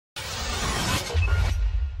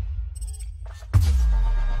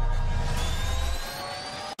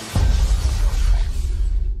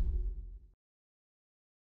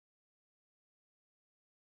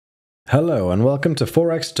Hello and welcome to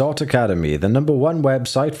Forex Academy, the #1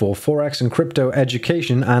 website for Forex and crypto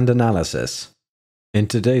education and analysis. In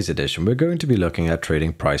today's edition, we're going to be looking at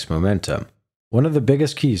trading price momentum. One of the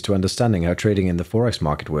biggest keys to understanding how trading in the Forex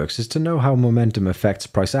market works is to know how momentum affects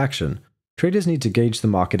price action. Traders need to gauge the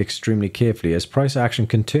market extremely carefully as price action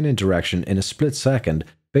can turn in direction in a split second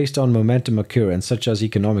based on momentum occurrence such as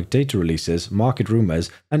economic data releases, market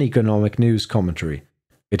rumors, and economic news commentary.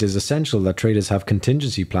 It is essential that traders have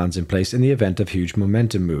contingency plans in place in the event of huge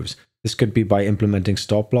momentum moves. This could be by implementing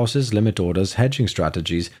stop losses, limit orders, hedging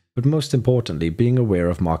strategies, but most importantly, being aware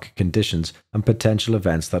of market conditions and potential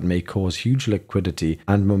events that may cause huge liquidity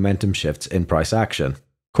and momentum shifts in price action.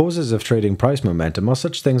 Causes of trading price momentum are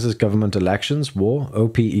such things as government elections, war,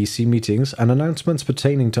 OPEC meetings, and announcements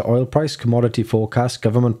pertaining to oil price, commodity forecasts,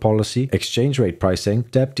 government policy, exchange rate pricing,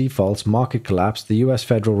 debt defaults, market collapse, the US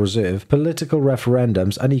Federal Reserve, political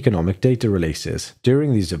referendums, and economic data releases.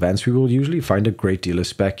 During these events, we will usually find a great deal of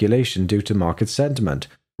speculation due to market sentiment,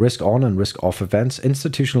 risk on and risk off events,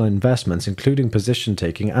 institutional investments including position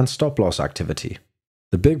taking, and stop loss activity.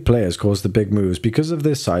 The big players cause the big moves because of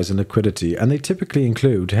their size and liquidity, and they typically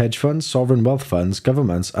include hedge funds, sovereign wealth funds,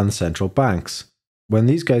 governments, and central banks. When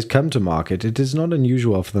these guys come to market, it is not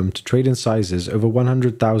unusual for them to trade in sizes over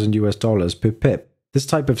 $100,000 per pip. This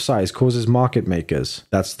type of size causes market makers,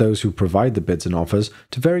 that's those who provide the bids and offers,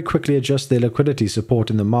 to very quickly adjust their liquidity support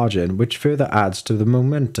in the margin, which further adds to the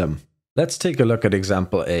momentum. Let's take a look at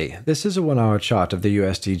example A. This is a 1-hour chart of the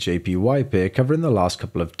USD JPY pair covering the last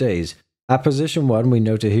couple of days. At position 1, we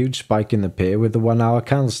note a huge spike in the pair with the 1-hour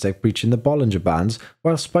candlestick breaching the Bollinger Bands,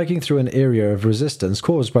 while spiking through an area of resistance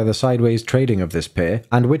caused by the sideways trading of this pair,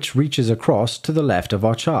 and which reaches across to the left of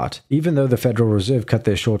our chart. Even though the Federal Reserve cut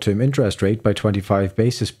their short-term interest rate by 25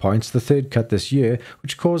 basis points, the third cut this year,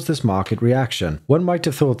 which caused this market reaction. One might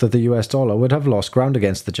have thought that the US dollar would have lost ground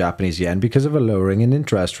against the Japanese yen because of a lowering in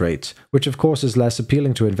interest rates, which of course is less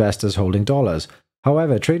appealing to investors holding dollars.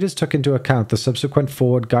 However, traders took into account the subsequent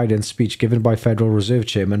forward guidance speech given by Federal Reserve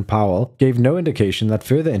Chairman Powell gave no indication that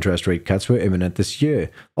further interest rate cuts were imminent this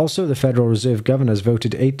year. Also, the Federal Reserve governors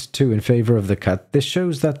voted 8-2 in favor of the cut. This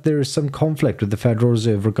shows that there is some conflict with the Federal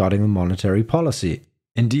Reserve regarding the monetary policy.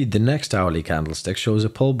 Indeed, the next hourly candlestick shows a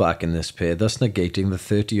pullback in this pair, thus negating the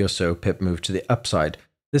 30 or so pip move to the upside.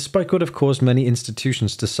 This spike would have caused many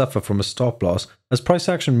institutions to suffer from a stop loss as price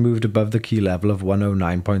action moved above the key level of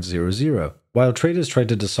 109.00, while traders tried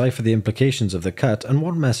to decipher the implications of the cut and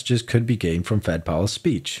what messages could be gained from Fed Powell's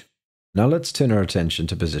speech. Now let's turn our attention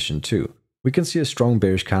to position 2. We can see a strong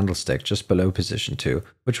bearish candlestick just below position 2,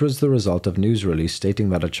 which was the result of news release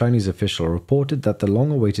stating that a Chinese official reported that the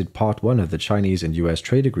long-awaited Part 1 of the Chinese and US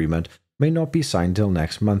trade agreement may not be signed till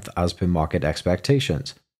next month as per market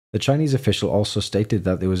expectations. The Chinese official also stated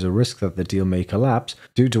that there was a risk that the deal may collapse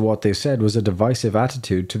due to what they said was a divisive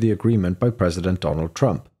attitude to the agreement by President Donald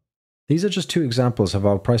Trump. These are just two examples of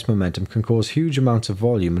how price momentum can cause huge amounts of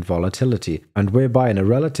volume and volatility, and whereby in a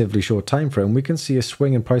relatively short time frame we can see a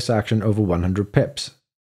swing in price action over 100 pips.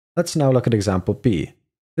 Let's now look at example B.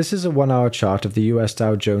 This is a 1-hour chart of the US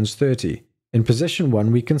Dow Jones 30. In position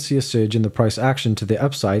 1, we can see a surge in the price action to the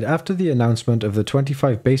upside after the announcement of the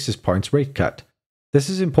 25 basis points rate cut. This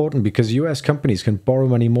is important because US companies can borrow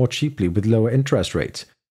money more cheaply with lower interest rates.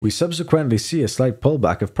 We subsequently see a slight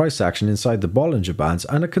pullback of price action inside the Bollinger Bands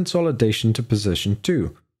and a consolidation to position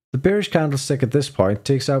 2. The bearish candlestick at this point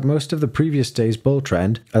takes out most of the previous day's bull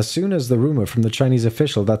trend as soon as the rumor from the Chinese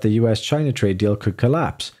official that the US-China trade deal could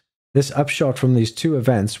collapse. This upshot from these two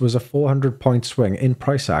events was a 400-point swing in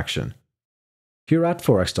price action. Here at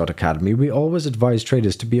Forex Academy, we always advise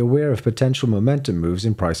traders to be aware of potential momentum moves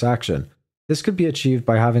in price action. This could be achieved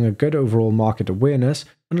by having a good overall market awareness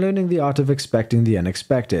and learning the art of expecting the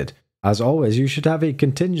unexpected. As always, you should have a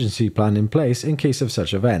contingency plan in place in case of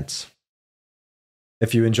such events.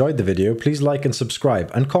 If you enjoyed the video, please like and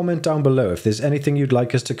subscribe and comment down below if there's anything you'd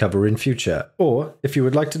like us to cover in future, or if you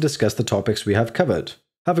would like to discuss the topics we have covered.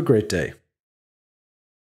 Have a great day.